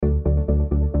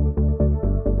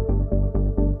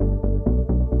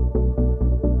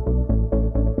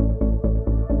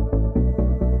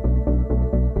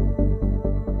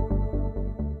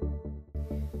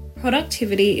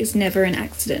Productivity is never an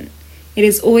accident. It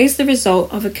is always the result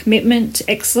of a commitment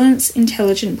to excellence,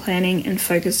 intelligent planning, and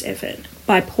focused effort.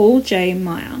 By Paul J.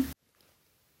 Meyer.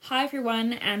 Hi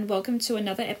everyone, and welcome to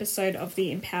another episode of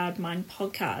the Empowered Mind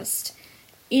podcast.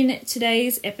 In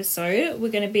today's episode,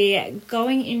 we're going to be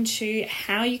going into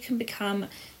how you can become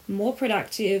more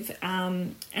productive,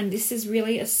 and this is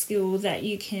really a skill that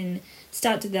you can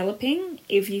start developing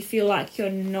if you feel like you're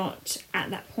not at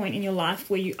that point in your life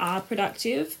where you are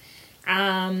productive.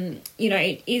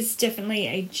 It is definitely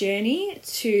a journey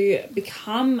to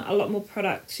become a lot more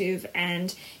productive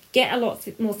and get a lot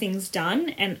more things done.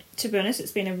 And to be honest,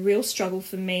 it's been a real struggle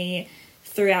for me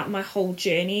throughout my whole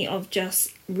journey of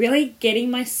just really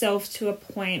getting myself to a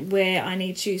point where I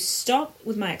need to stop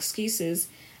with my excuses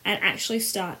and actually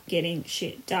start getting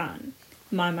shit done.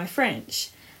 Mind my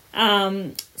French.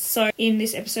 So in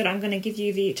this episode, I'm going to give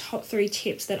you the top 3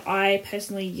 tips that I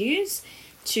personally use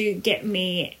to get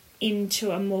me into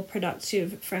a more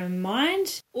productive frame of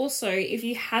mind. Also, if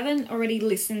you haven't already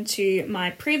listened to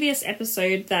my previous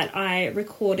episode that I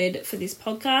recorded for this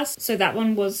podcast, so that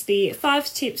one was the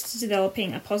 5 tips to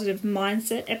developing a positive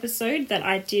mindset episode that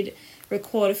I did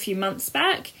record a few months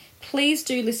back. Please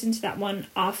do listen to that one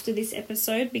after this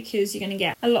episode because you're going to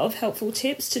get a lot of helpful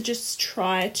tips to just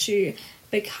try to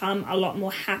become a lot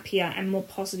more happier and more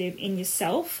positive in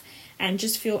yourself and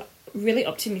just feel really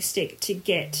optimistic to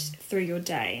get through your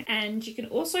day. And you can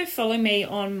also follow me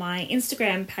on my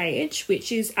Instagram page,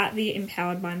 which is at the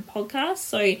Empowered Mind Podcast.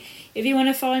 So if you want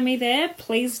to follow me there,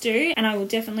 please do. And I will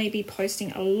definitely be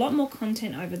posting a lot more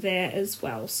content over there as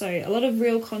well. So a lot of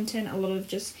real content, a lot of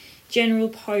just general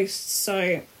posts.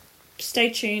 So stay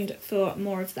tuned for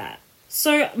more of that.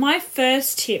 So my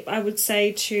first tip, I would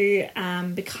say, to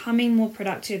becoming more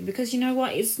productive, because you know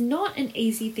what, it's not an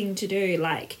easy thing to do.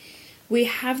 Like, we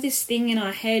have this thing in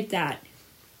our head that,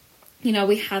 you know,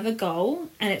 we have a goal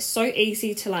and it's so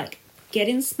easy to get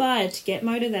inspired, to get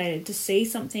motivated, to see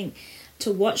something,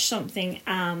 to watch something,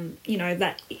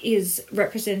 that is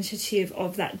representative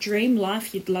of that dream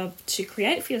life you'd love to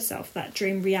create for yourself, that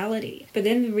dream reality. But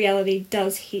then the reality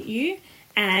does hit you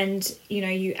and,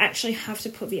 you actually have to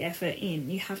put the effort in.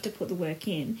 You have to put the work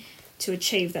in to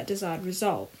achieve that desired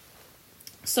result.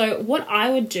 So what I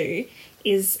would do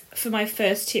is, for my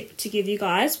first tip to give you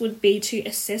guys, would be to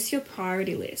assess your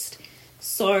priority list.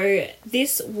 So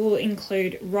this will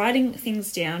include writing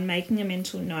things down, making a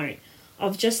mental note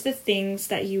of just the things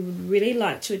that you would really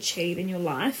like to achieve in your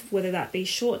life, whether that be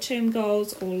short-term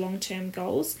goals or long-term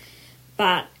goals,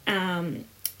 but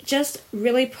just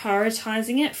really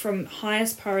prioritizing it from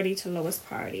highest priority to lowest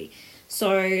priority.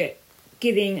 So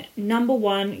giving number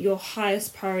 1 your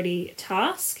highest priority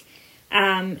task.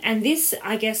 And this,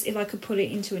 I guess, if I could put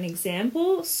it into an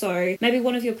example, so maybe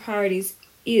one of your priorities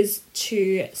is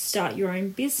to start your own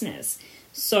business.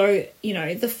 So,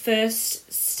 the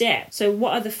first step. So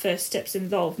what are the first steps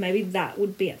involved? Maybe that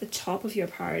would be at the top of your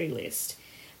priority list.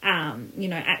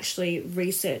 Actually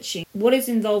researching what is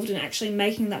involved in actually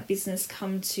making that business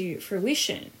come to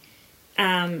fruition.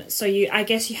 So I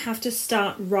guess you have to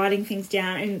start writing things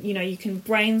down and, you can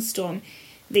brainstorm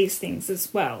these things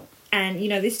as well. And,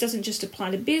 this doesn't just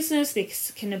apply to business.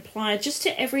 This can apply just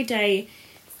to everyday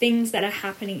things that are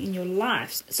happening in your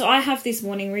life. So I have this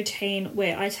morning routine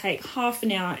where I take half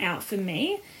an hour out for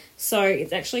me. So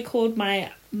it's actually called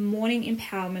my morning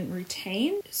empowerment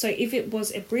routine. So if it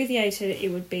was abbreviated,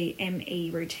 it would be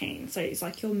ME routine. So it's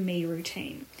like your me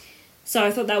routine. So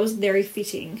I thought that was very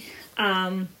fitting.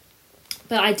 But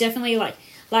I definitely like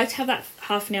to have that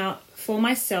half an hour for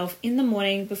myself in the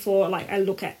morning before I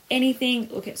look at anything,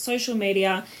 look at social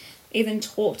media, even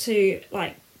talk to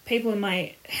people in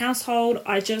my household.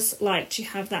 I just like to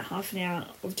have that half an hour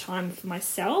of time for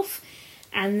myself.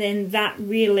 And then that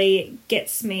really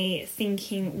gets me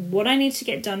thinking what I need to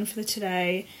get done for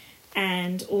today,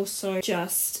 and also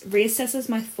just reassesses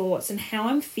my thoughts and how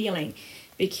I'm feeling.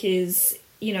 Because,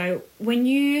 when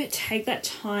you take that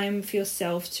time for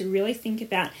yourself to really think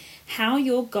about how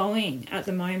you're going at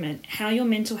the moment, how your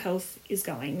mental health is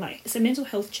going, it's a mental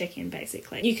health check-in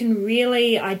basically. You can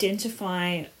really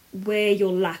identify where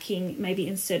you're lacking maybe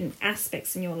in certain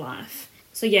aspects in your life.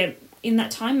 So yeah, in that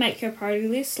time, make your priority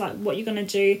list, what you're going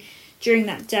to do during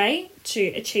that day to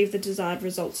achieve the desired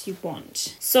results you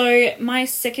want. So my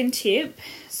second tip,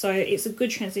 so it's a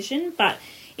good transition, but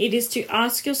it is to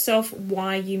ask yourself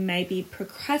why you may be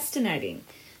procrastinating.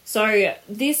 So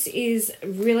this is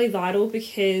really vital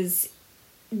because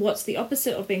what's the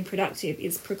opposite of being productive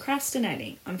is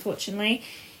procrastinating. Unfortunately,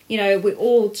 we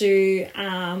all do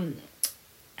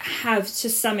have, to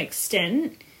some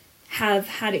extent, have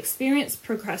had experienced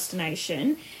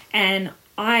procrastination, and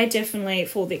I definitely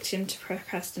fall victim to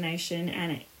procrastination,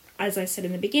 and as I said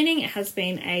in the beginning, it has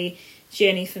been a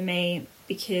journey for me,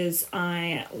 because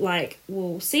I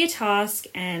will see a task,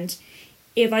 and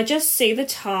if I just see the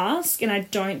task and I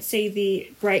don't see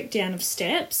the breakdown of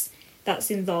steps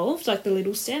that's involved, like the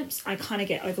little steps, I kind of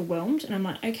get overwhelmed, and I'm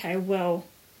like, okay, well,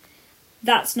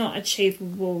 that's not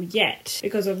achievable yet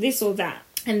because of this or that.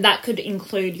 And that could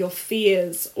include your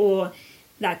fears, or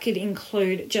that could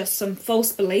include just some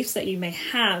false beliefs that you may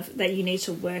have that you need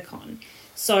to work on.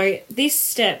 So this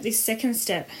second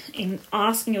step in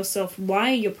asking yourself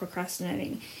why you're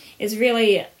procrastinating, is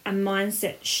really a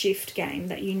mindset shift game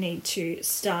that you need to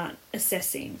start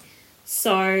assessing.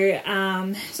 So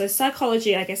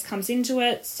psychology, I guess, comes into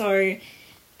it. So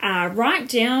write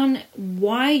down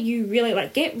why you really,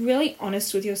 get really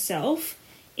honest with yourself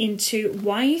into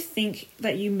why you think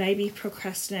that you may be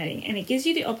procrastinating. And it gives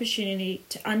you the opportunity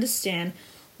to understand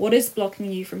what is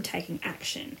blocking you from taking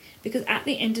action. Because at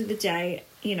the end of the day,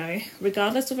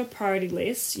 regardless of a priority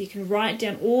list, you can write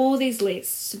down all these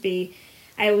lists to be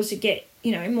able to get,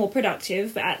 more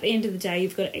productive. But at the end of the day,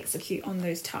 you've got to execute on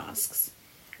those tasks.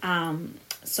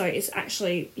 So it's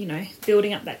actually,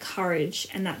 building up that courage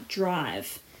and that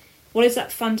drive. What is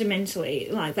that fundamentally?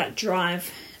 That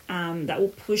drive that will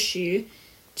push you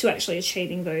to actually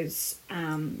achieving those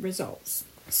results.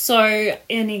 So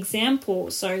an example,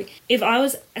 if I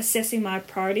was assessing my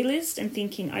priority list and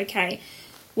thinking, okay,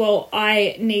 well,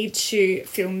 I need to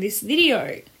film this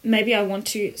video. Maybe I want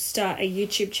to start a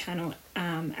YouTube channel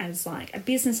as a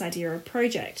business idea or a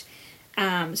project.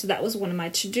 So that was one of my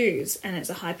to-dos, and it's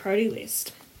a high priority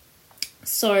list.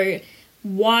 So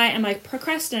why am I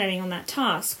procrastinating on that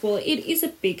task? Well, it is a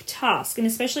big task, and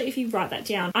especially if you write that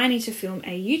down, I need to film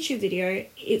a YouTube video.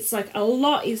 It's a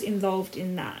lot is involved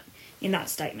in that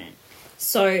statement.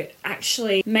 So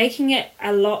actually making it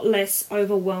a lot less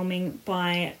overwhelming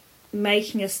by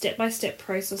making a step-by-step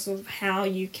process of how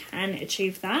you can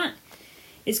achieve that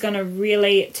is going to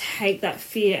really take that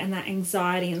fear and that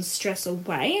anxiety and stress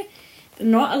away.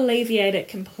 Not alleviate it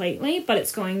completely, but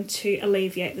it's going to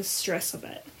alleviate the stress of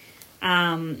it.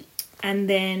 And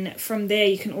then from there,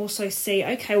 you can also see,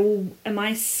 okay, well, am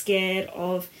I scared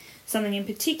of something in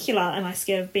particular? Am I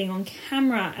scared of being on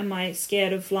camera? Am I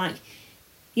scared of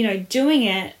doing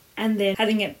it and then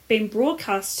having it been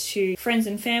broadcast to friends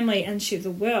and family and to the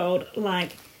world?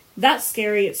 That's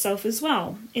scary itself as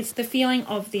well. It's the feeling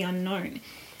of the unknown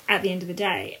at the end of the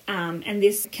day. And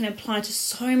this can apply to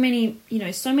so many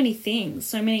things,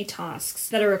 so many tasks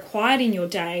that are required in your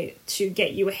day to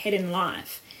get you ahead in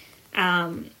life.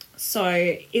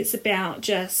 So it's about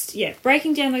just,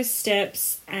 breaking down those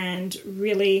steps and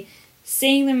really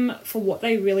seeing them for what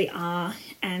they really are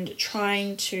and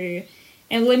trying to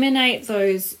eliminate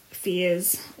those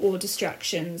fears or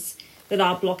distractions that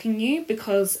are blocking you,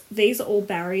 because these are all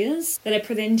barriers that are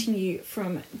preventing you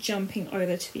from jumping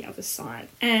over to the other side.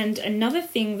 And another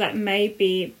thing that may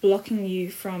be blocking you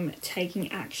from taking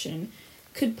action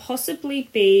could possibly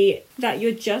be that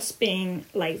you're just being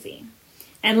lazy.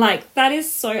 And that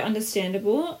is so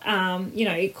understandable.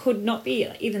 It could not be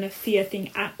even a fear thing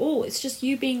at all. It's just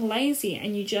you being lazy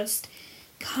and you just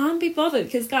can't be bothered.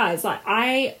 Because guys,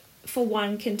 I, for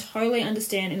one, can totally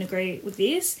understand and agree with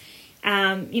this.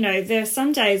 There are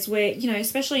some days where,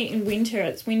 especially in winter,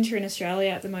 it's winter in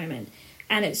Australia at the moment.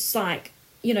 And it's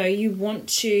you want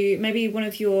to, maybe one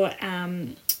of your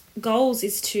goals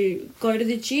is to go to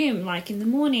the gym, in the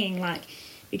morning,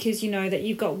 because you know that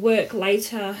you've got work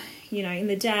later, in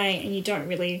the day, and you don't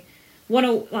really want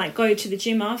to go to the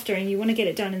gym after, and you want to get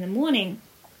it done in the morning.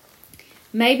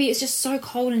 Maybe it's just so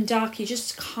cold and dark, you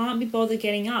just can't be bothered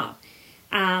getting up.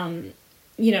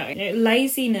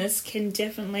 Laziness can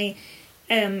definitely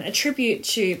attribute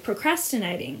to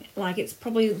procrastinating. It's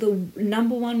probably the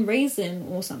number one reason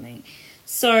or something.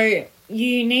 So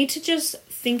you need to just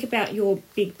think about your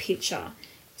big picture.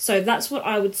 So that's what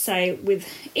I would say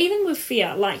even with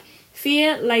fear,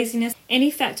 fear, laziness, any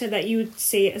factor that you would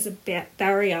see as a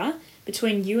barrier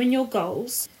between you and your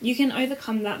goals, you can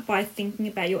overcome that by thinking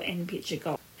about your end picture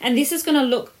goal. And this is going to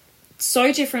look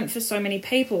so different for so many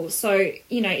people. So,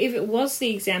 if it was the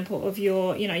example of you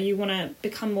want to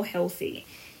become more healthy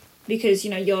because,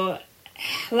 your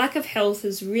lack of health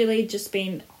has really just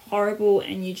been horrible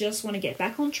and you just want to get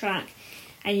back on track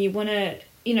and you want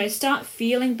to, start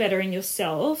feeling better in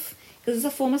yourself, because it's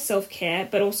a form of self-care,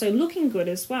 but also looking good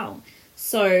as well.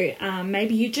 So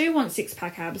maybe you do want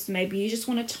six-pack abs. Maybe you just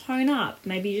want to tone up.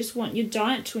 Maybe you just want your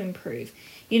diet to improve.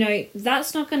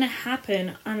 That's not going to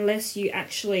happen unless you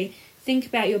actually think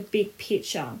about your big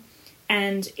picture.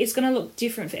 And it's going to look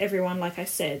different for everyone, like I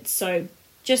said. So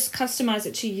just customize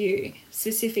it to you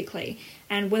specifically.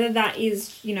 And whether that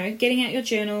is, getting out your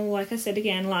journal, like I said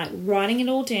again, like writing it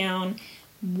all down,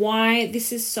 why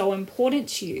this is so important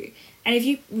to you. And if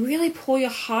you really pour your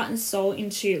heart and soul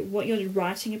into what you're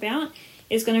writing about,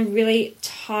 it's going to really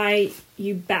tie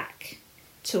you back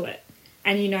to it.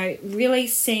 And, really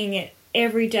seeing it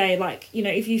every day. Like,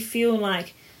 if you feel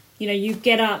like, you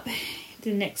get up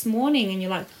the next morning and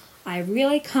you're like, I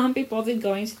really can't be bothered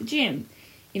going to the gym.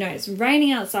 It's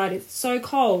raining outside. It's so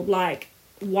cold. Like,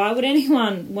 why would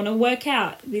anyone want to work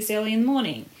out this early in the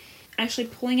morning? Actually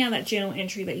pulling out that journal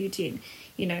entry that you did,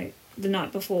 the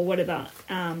night before, whatever,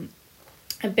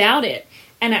 about it,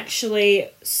 and actually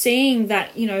seeing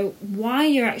that, why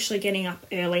you're actually getting up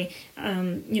early,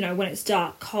 when it's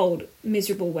dark, cold,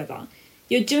 miserable weather.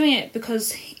 You're doing it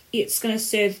because it's going to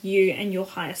serve you and your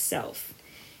higher self.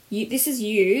 This is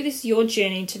your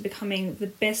journey to becoming the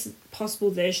best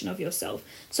possible version of yourself.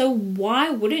 So why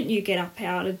wouldn't you get up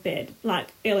out of bed like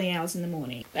early hours in the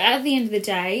morning? But at the end of the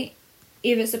day,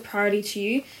 if it's a priority to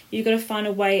you, you've got to find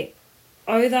a way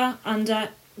over, under,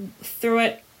 through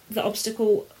it, the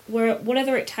obstacle,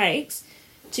 whatever it takes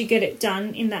to get it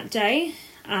done in that day,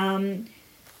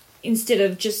 instead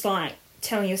of just like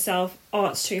telling yourself, oh,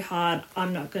 it's too hard,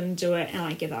 I'm not going to do it, and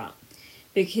I give up.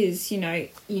 Because, you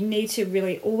need to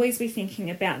really always be thinking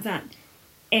about that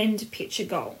end picture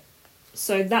goal.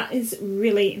 So that is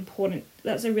really important.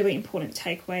 That's a really important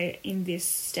takeaway in this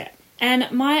step. And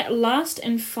my last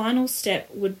and final step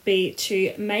would be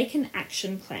to make an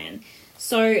action plan.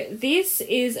 So this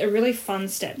is a really fun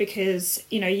step because,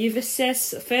 you've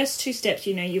assessed the first two steps,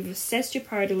 you've assessed your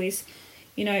priority list,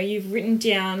 you've written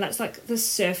down, that's like the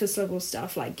surface level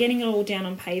stuff, like getting it all down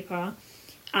on paper.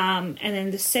 And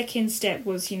then the second step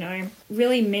was,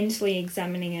 really mentally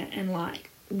examining it and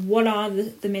like, what are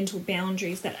the mental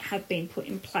boundaries that have been put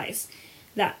in place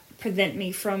that prevent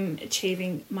me from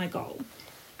achieving my goal?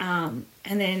 And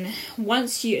then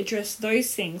once you address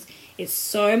those things, it's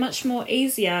so much more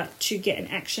easier to get an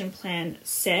action plan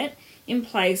set in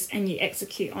place and you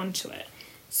execute onto it.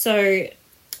 So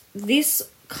this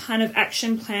kind of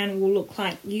action plan will look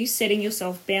like you setting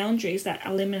yourself boundaries that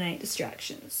eliminate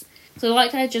distractions. So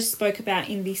like I just spoke about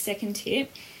in the second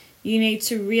tip, you need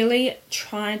to really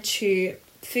try to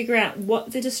figure out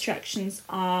what the distractions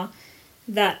are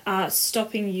that are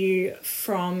stopping you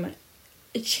from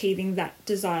achieving that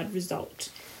desired result.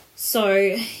 So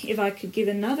if I could give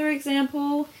another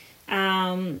example,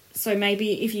 so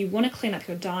maybe if you want to clean up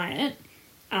your diet,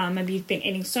 maybe you've been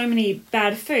eating so many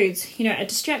bad foods, a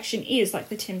distraction is like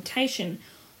the temptation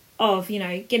of,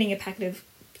 getting a packet of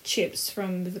chips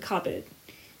from the cupboard,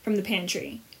 from the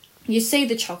pantry. You see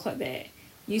the chocolate there,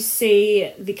 you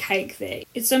see the cake there.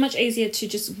 It's so much easier to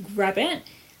just grab it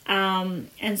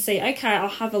and say, okay, I'll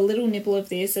have a little nibble of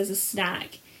this as a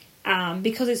snack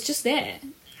because it's just there.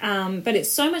 But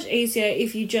it's so much easier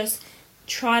if you just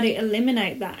try to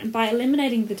eliminate that. And by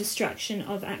eliminating the distraction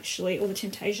of actually, or the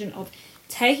temptation of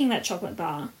taking that chocolate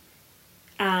bar,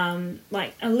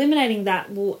 like eliminating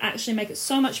that will actually make it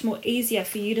so much more easier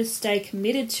for you to stay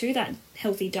committed to that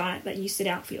healthy diet that you set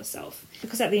out for yourself.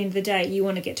 Because at the end of the day, you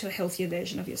want to get to a healthier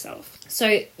version of yourself.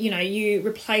 So, you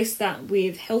replace that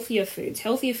with healthier foods,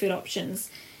 healthier food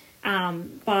options,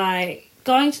 by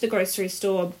going to the grocery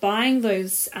store, buying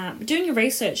those, doing your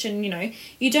research, and,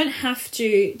 you don't have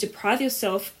to deprive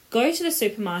yourself. Go to the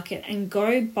supermarket and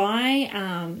go buy,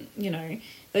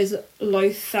 those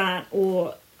low-fat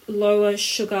or lower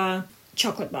sugar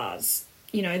chocolate bars,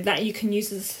 that you can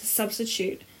use as a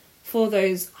substitute for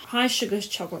those high sugar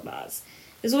chocolate bars.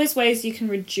 There's always ways you can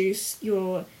reduce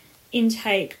your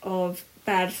intake of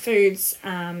bad foods,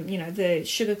 the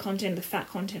sugar content, the fat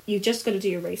content. You've just got to do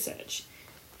your research.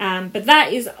 But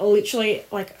that is literally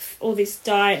like all this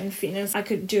diet and fitness. I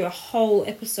could do a whole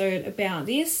episode about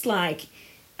this, so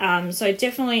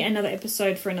definitely another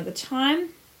episode for another time.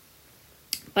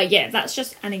 But yeah, that's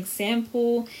just an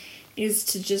example, is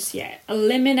to just,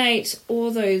 eliminate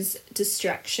all those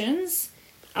distractions,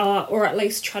 or at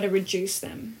least try to reduce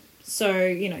them. So,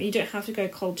 you don't have to go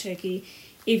cold turkey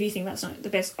if you think that's not the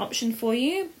best option for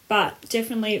you, but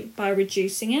definitely by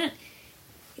reducing it,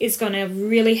 is going to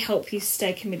really help you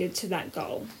stay committed to that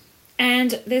goal.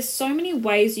 And there's so many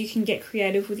ways you can get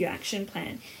creative with your action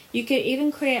plan. You could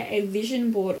even create a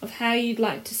vision board of how you'd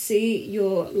like to see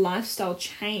your lifestyle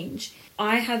change.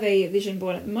 I have a vision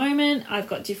board at the moment. I've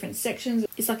got different sections.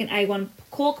 It's like an A1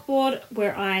 cork board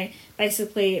where I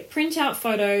basically print out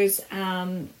photos.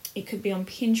 It could be on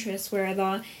Pinterest,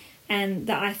 wherever, and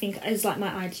that I think is like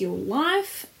my ideal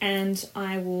life. And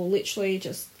I will literally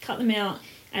just cut them out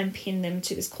and pin them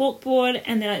to this cork board,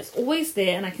 and then it's always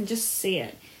there and I can just see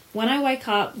it when I wake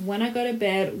up, when I go to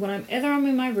bed, whenever I'm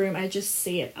in my room, I just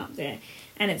see it up there.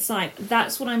 And it's like,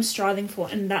 that's what I'm striving for.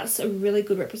 And that's a really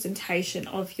good representation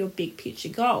of your big picture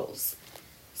goals.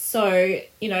 So,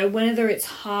 whenever it's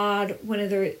hard,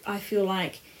 I feel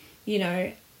like,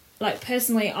 like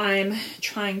personally, I'm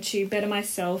trying to better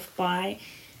myself by,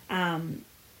 and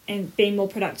being more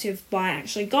productive by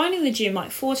actually going to the gym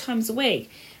like 4 times a week.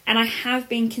 And I have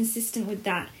been consistent with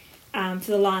that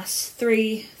for the last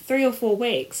three or 4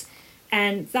 weeks.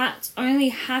 And that's only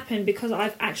happened because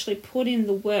I've actually put in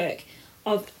the work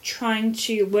of trying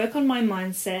to work on my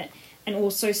mindset and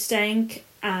also staying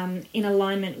in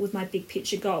alignment with my big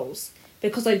picture goals,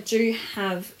 because I do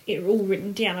have it all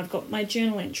written down. I've got my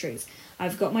journal entries,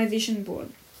 I've got my vision board,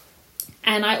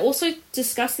 and I also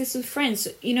discuss this with friends.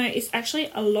 It's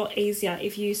actually a lot easier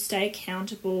if you stay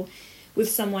accountable with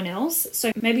someone else.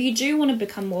 So maybe you do want to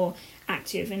become more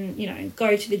active and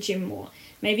go to the gym more.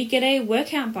 Maybe get a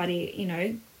workout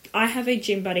buddy. I have a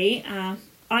gym buddy.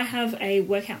 I have a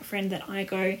workout friend that I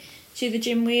go to the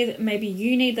gym with. Maybe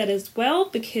you need that as well,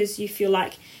 because you feel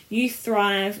like you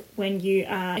thrive when you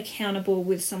are accountable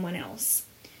with someone else.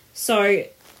 So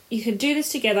you can do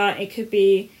this together. It could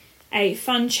be a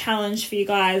fun challenge for you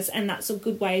guys, and that's a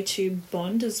good way to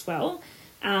bond as well.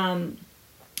 And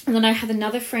then I have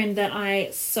another friend that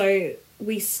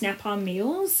we snap our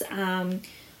meals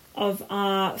of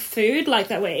our food like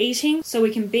that we're eating, so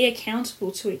we can be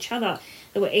accountable to each other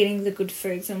that we're eating the good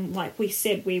foods and like we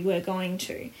said we were going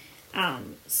to.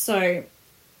 So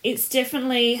it's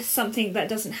definitely something that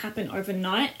doesn't happen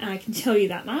overnight, and I can tell you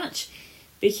that much,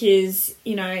 because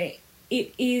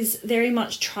it is very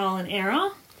much trial and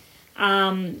error.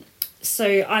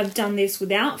 So I've done this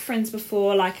without friends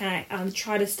before. Like I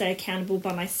try to stay accountable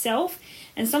by myself,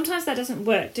 and sometimes that doesn't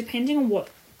work depending on what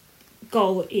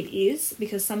goal it is,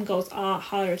 because some goals are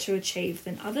harder to achieve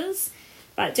than others.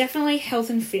 But definitely health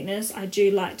and fitness, I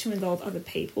do like to involve other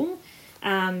people,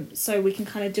 so we can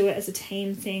kind of do it as a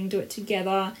team thing, do it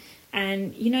together,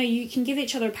 and you can give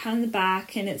each other a pat on the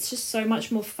back, and it's just so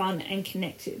much more fun and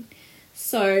connected.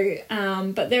 So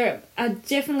but there are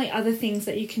definitely other things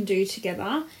that you can do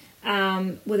together,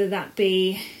 whether that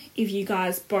be if you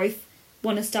guys both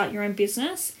want to start your own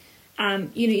business.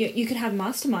 You could have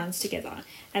masterminds together,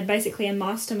 and basically a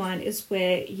mastermind is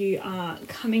where you are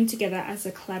coming together as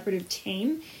a collaborative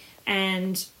team,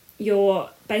 and you're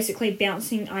basically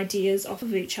bouncing ideas off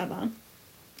of each other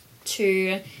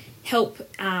to help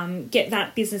get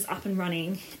that business up and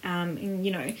running. And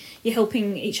you're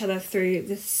helping each other through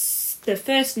the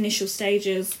first initial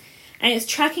stages, and it's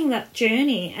tracking that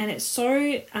journey, and it's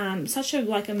such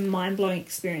a mind-blowing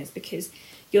experience, because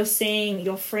you're seeing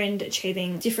your friend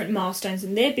achieving different milestones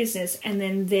in their business, and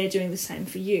then they're doing the same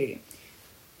for you.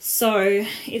 So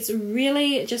it's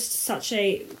really just such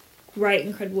a great,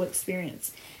 incredible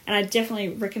experience. And I definitely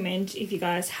recommend, if you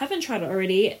guys haven't tried it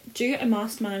already, do a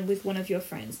mastermind with one of your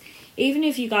friends. Even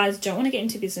if you guys don't want to get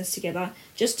into business together,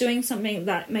 just doing something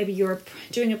that maybe you're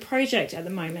doing a project at the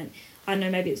moment. I don't know,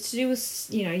 maybe it's to do with,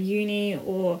 uni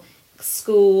or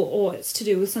school, or it's to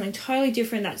do with something totally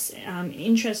different that's an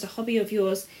interest, a hobby of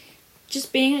yours.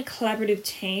 Just being a collaborative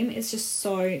team is just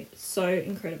so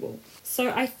incredible. So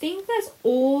I think that's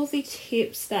all the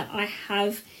tips that I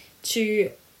have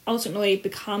to ultimately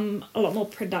become a lot more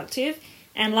productive.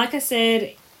 And like I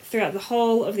said throughout the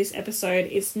whole of this episode,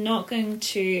 it's not going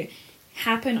to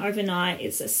happen overnight.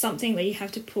 It's something that you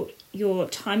have to put your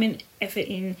time and effort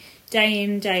in,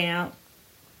 day out.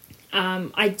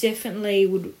 I definitely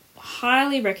would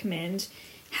highly recommend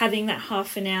having that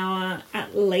half an hour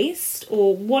at least,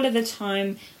 or whatever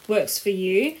time works for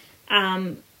you,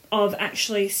 of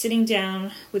actually sitting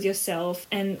down with yourself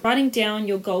and writing down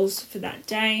your goals for that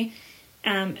day,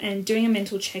 and doing a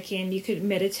mental check-in. You could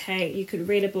meditate, you could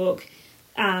read a book.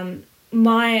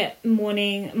 My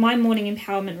morning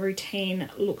empowerment routine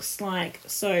looks like,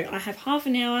 so I have half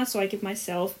an hour, so I give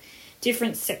myself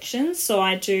different sections. So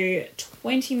I do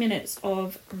 20 minutes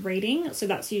of reading, so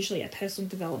that's usually a personal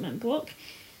development book.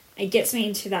 It gets me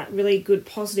into that really good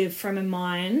positive frame of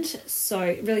mind, so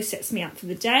it really sets me up for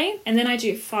the day. And then I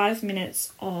do 5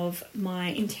 minutes of my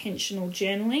intentional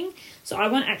journaling. So I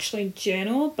won't actually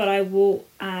journal, but I will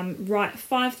write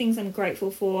 5 things I'm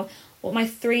grateful for, what my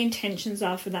 3 intentions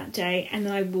are for that day, and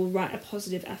then I will write a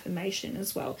positive affirmation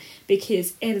as well,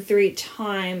 because every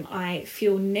time I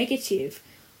feel negative,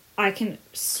 I can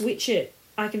switch it,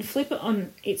 I can flip it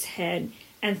on its head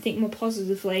and think more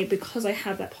positively, because I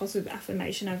have that positive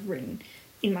affirmation I've written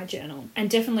in my journal. And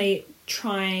definitely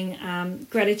trying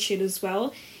gratitude as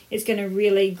well is going to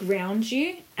really ground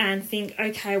you and think,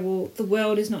 okay, well, the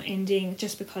world is not ending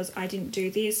just because I didn't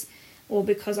do this. or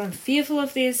because I'm fearful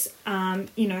of this.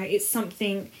 It's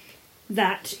something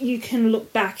that you can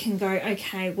look back and go,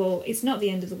 okay, well, it's not the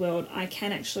end of the world. I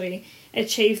can actually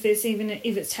achieve this, even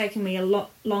if it's taken me a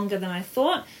lot longer than I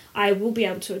thought. I will be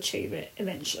able to achieve it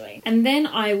eventually. And then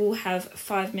I will have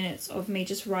 5 minutes of me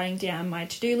just writing down my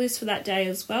to-do list for that day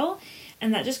as well.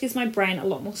 And that just gives my brain a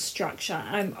lot more structure.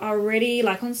 I'm already,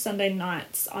 like on Sunday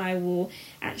nights, I will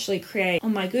actually create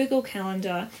on my Google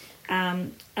Calendar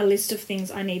a list of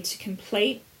things I need to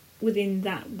complete within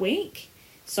that week.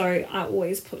 So I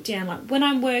always put down like when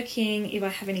I'm working, if I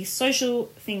have any social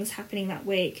things happening that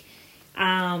week,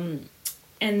 and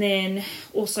then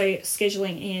also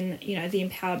scheduling in, the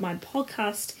Empowered Mind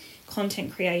podcast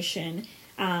content creation.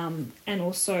 And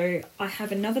also I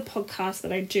have another podcast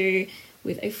that I do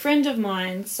with a friend of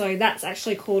mine. So that's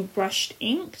actually called Brushed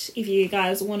Inked. If you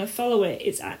guys want to follow it,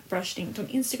 it's at Brushed Inked on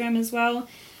Instagram as well.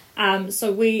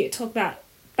 So we talk about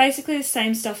basically the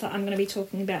same stuff that I'm going to be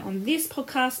talking about on this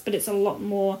podcast, but it's a lot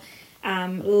more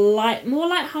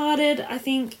lighthearted. I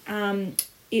think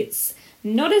it's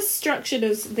not as structured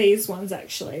as these ones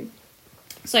actually.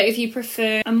 So if you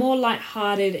prefer a more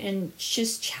lighthearted and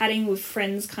just chatting with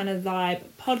friends kind of vibe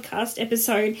podcast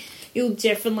episode, you'll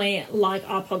definitely like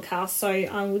our podcast. So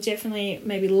I will definitely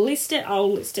maybe list it.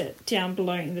 I'll list it down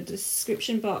below in the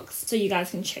description box so you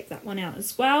guys can check that one out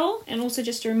as well. And also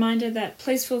just a reminder that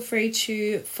please feel free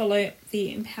to follow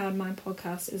the Empowered Mind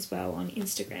podcast as well on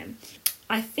Instagram.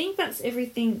 I think that's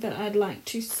everything that I'd like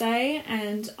to say,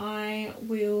 and I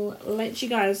will let you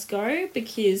guys go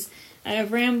because I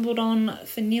have rambled on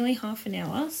for nearly half an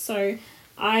hour. So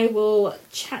I will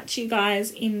chat to you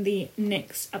guys in the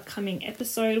next upcoming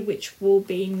episode, which will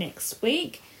be next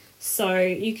week. So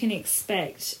you can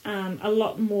expect a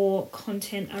lot more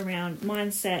content around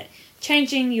mindset,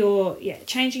 changing your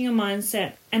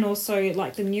mindset, and also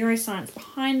like the neuroscience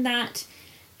behind that.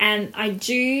 And I've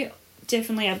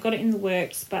got it in the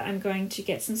works, but I'm going to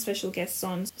get some special guests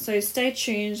on. So stay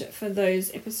tuned for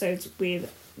those episodes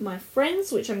with my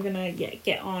friends, which I'm going to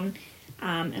get on.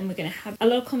 And we're going to have a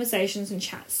lot of conversations and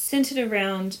chats centered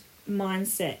around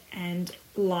mindset and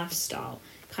lifestyle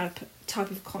type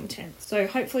of content. So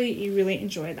hopefully you really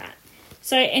enjoy that.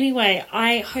 So anyway,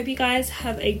 I hope you guys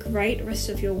have a great rest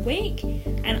of your week,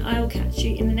 and I will catch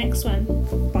you in the next one.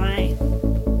 Bye.